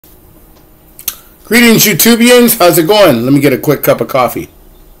Greetings, YouTubians. How's it going? Let me get a quick cup of coffee.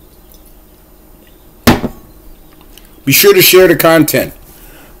 Be sure to share the content.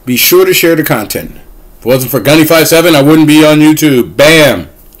 Be sure to share the content. If it wasn't for Gunny57, I wouldn't be on YouTube. Bam.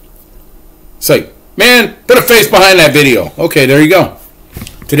 It's like, man, put a face behind that video. Okay, there you go.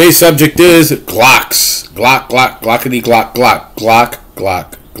 Today's subject is Glocks. Glock, glock, glockity, glock, glock, glock,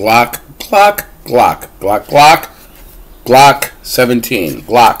 glock, glock, glock, glock, glock, glock, glock 17.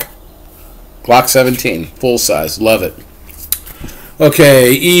 Glock. Glock 17. Full size. Love it.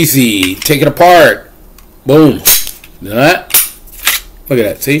 Okay, easy. Take it apart. Boom. That. Look at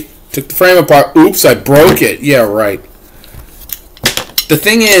that. See? Took the frame apart. Oops, I broke it. Yeah, right. The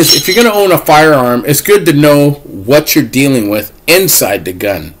thing is, if you're going to own a firearm, it's good to know what you're dealing with inside the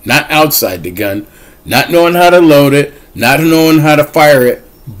gun, not outside the gun. Not knowing how to load it, not knowing how to fire it,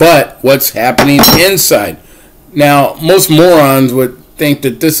 but what's happening inside. Now, most morons would think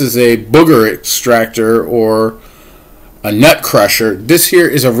that this is a booger extractor or a nut crusher. This here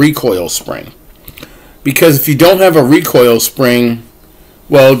is a recoil spring. Because if you don't have a recoil spring,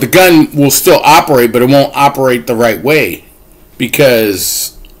 well, the gun will still operate, but it won't operate the right way.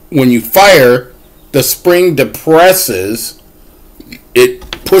 Because when you fire, the spring depresses,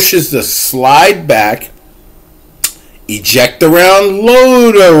 it pushes the slide back, eject the round,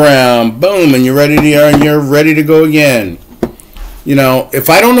 load a round, boom, and you're ready to go again. You know, if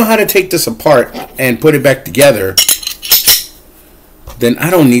I don't know how to take this apart and put it back together, then I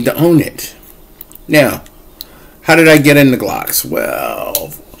don't need to own it. Now, how did I get into Glocks?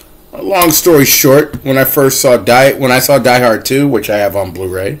 Well, long story short, when I saw Die Hard 2, which I have on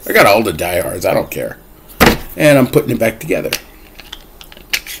Blu-ray, I got all the Die Hards, I don't care. And I'm putting it back together.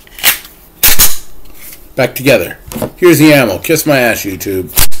 Back together. Here's the ammo. Kiss my ass, YouTube.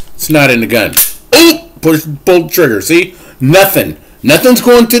 It's not in the gun. Oh! Pull the trigger. See? Nothing. Nothing's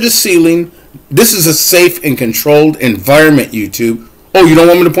going to the ceiling. This is a safe and controlled environment, YouTube. Oh, you don't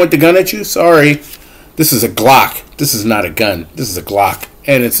want me to point the gun at you? Sorry. This is a Glock. This is not a gun. This is a Glock.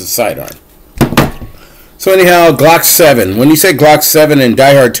 And it's a sidearm. So anyhow, Glock 7. When you say Glock 7 and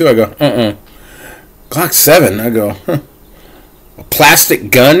Die Hard 2, I go, Glock 7? I go, huh. A plastic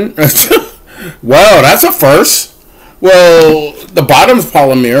gun? Wow, that's a first. Well, the bottom's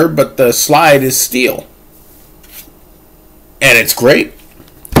polymer, but the slide is steel. And it's great.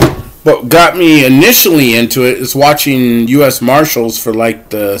 What got me initially into it is watching U.S. Marshals for like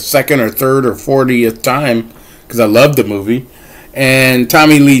the second or third or 40th time, because I loved the movie. And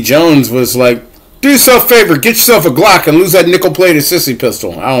Tommy Lee Jones was like, do yourself a favor, get yourself a Glock and lose that nickel-plated sissy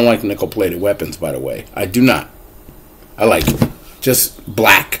pistol. I don't like nickel-plated weapons, by the way. I do not. I like just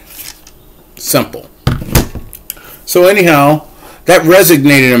black. Simple. So anyhow, that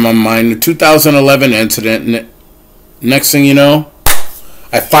resonated in my mind. The 2011 incident, and next thing you know,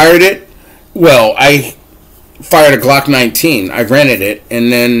 I fired it. Well, I fired a Glock 19. I rented it,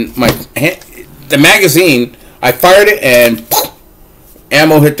 and then the magazine, I fired it, and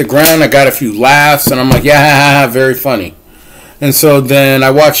ammo hit the ground. I got a few laughs, and I'm like, yeah, very funny. And so then I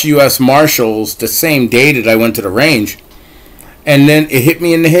watched U.S. Marshals the same day that I went to the range. And then it hit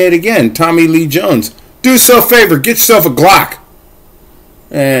me in the head again. Tommy Lee Jones. Do yourself a favor. Get yourself a Glock.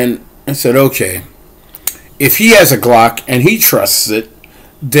 And I said, okay. If he has a Glock and he trusts it,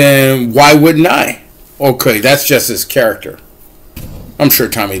 then why wouldn't I? Okay, that's just his character. I'm sure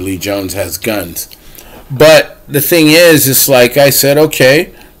Tommy Lee Jones has guns. But the thing is, it's like I said,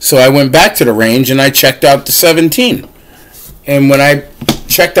 okay. So I went back to the range and I checked out the 17. And when I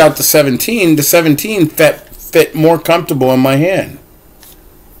checked out the 17 fit more comfortable in my hand.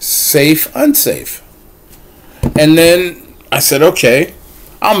 Safe, unsafe. And then I said, okay,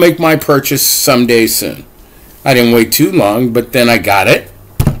 I'll make my purchase someday soon. I didn't wait too long, but then I got it.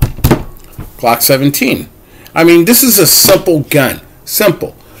 Glock 17. I mean, this is a simple gun.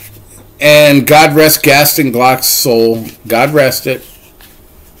 Simple. And God rest Gaston Glock's soul. God rest it.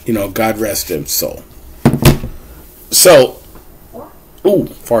 You know, God rest his soul. So, ooh,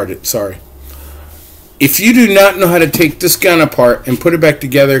 farted, sorry. If you do not know how to take this gun apart and put it back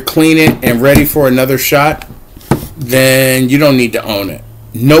together, clean it, and ready for another shot, then you don't need to own it.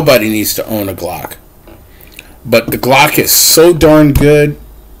 Nobody needs to own a Glock. But the Glock is so darn good.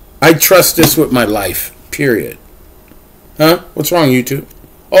 I trust this with my life, period. Huh? What's wrong, YouTube?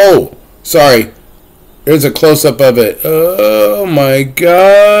 Oh, sorry. There's a close-up of it. Oh, my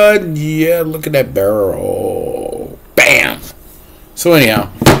God. Yeah, look at that barrel. Bam. So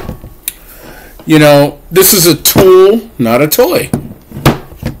anyhow, you know, this is a tool, not a toy.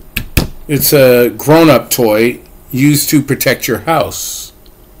 It's a grown-up toy used to protect your house.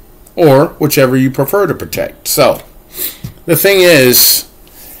 Or whichever you prefer to protect. So, the thing is,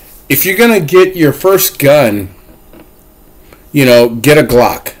 if you're going to get your first gun, you know, get a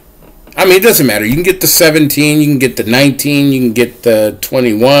Glock. I mean, it doesn't matter. You can get the 17, you can get the 19, you can get the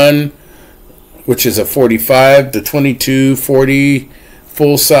 21, which is a 45, the 22, 40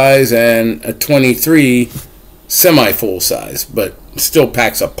 full size, and a 23 semi full size, but still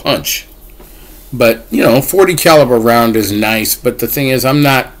packs a punch. But, you know, 40 caliber round is nice, but the thing is, I'm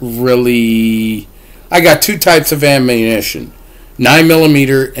not really... I got two types of ammunition,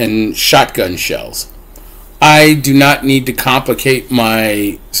 9mm and shotgun shells. I do not need to complicate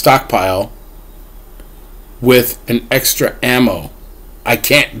my stockpile with an extra ammo. I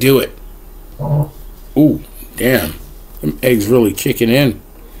can't do it. Ooh, damn. Them eggs really kicking in.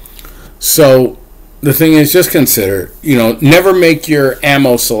 So, the thing is, just consider, you know, never make your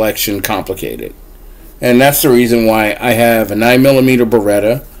ammo selection complicated. And that's the reason why I have a 9mm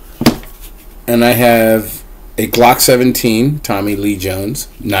Beretta, and I have a Glock 17, Tommy Lee Jones,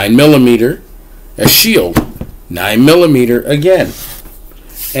 9mm, a Shield, 9mm again.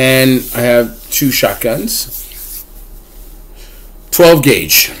 And I have two shotguns, 12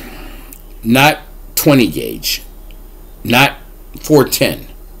 gauge, not 20 gauge, not 410.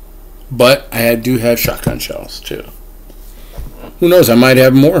 But I do have shotgun shells too. Who knows? I might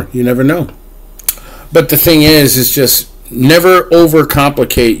have more. You never know. But the thing is just never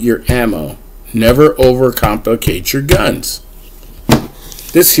overcomplicate your ammo. Never overcomplicate your guns.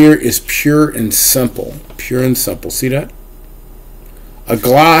 This here is pure and simple. Pure and simple. See that? A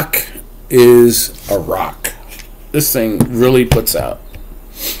Glock is a rock. This thing really puts out.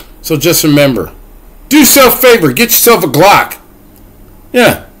 So just remember, do yourself a favor. Get yourself a Glock.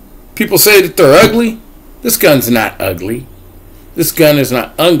 Yeah. People say that they're ugly. This gun's not ugly. This gun is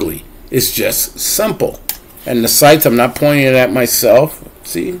not ugly. It's just simple. And the sights, I'm not pointing it at myself.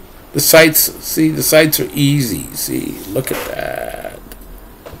 See? The sights are easy. See? Look at that.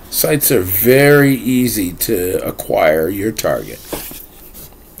 Sights are very easy to acquire your target.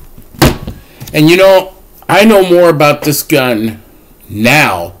 And you know, I know more about this gun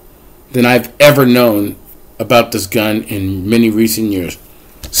now than I've ever known about this gun in many recent years.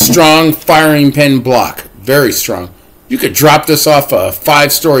 Strong firing pin block. Very strong. You could drop this off a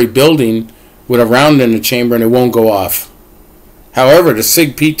 5-story building with a round in the chamber and it won't go off. However, the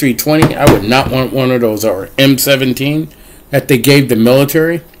SIG P320, I would not want one of those, or M17 that they gave the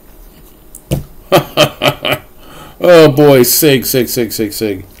military. Oh boy, SIG.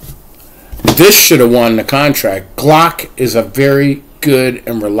 This should have won the contract. Glock is a very good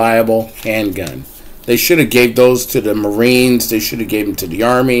and reliable handgun. They should have gave those to the Marines. They should have gave them to the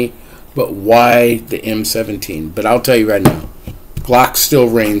Army. But why the M17? But I'll tell you right now, Glock still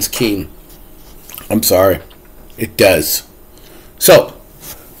reigns king. I'm sorry. It does. So,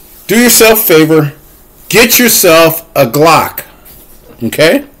 do yourself a favor. Get yourself a Glock.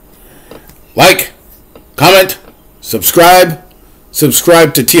 Okay? Like, comment, subscribe.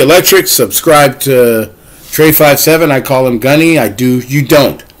 Subscribe to T Electric. Subscribe to Trey57. I call him Gunny. I do. You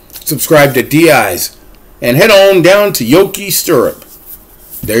don't. Subscribe to DI's. And head on down to Yoki Stirrup.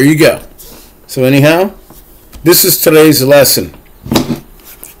 There you go. So anyhow, this is today's lesson.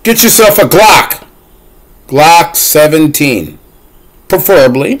 Get yourself a Glock. Glock 17.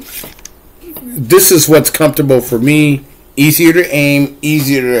 Preferably. This is what's comfortable for me. Easier to aim.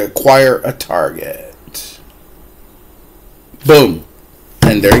 Easier to acquire a target. Boom.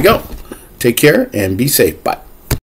 And there you go. Take care and be safe. Bye.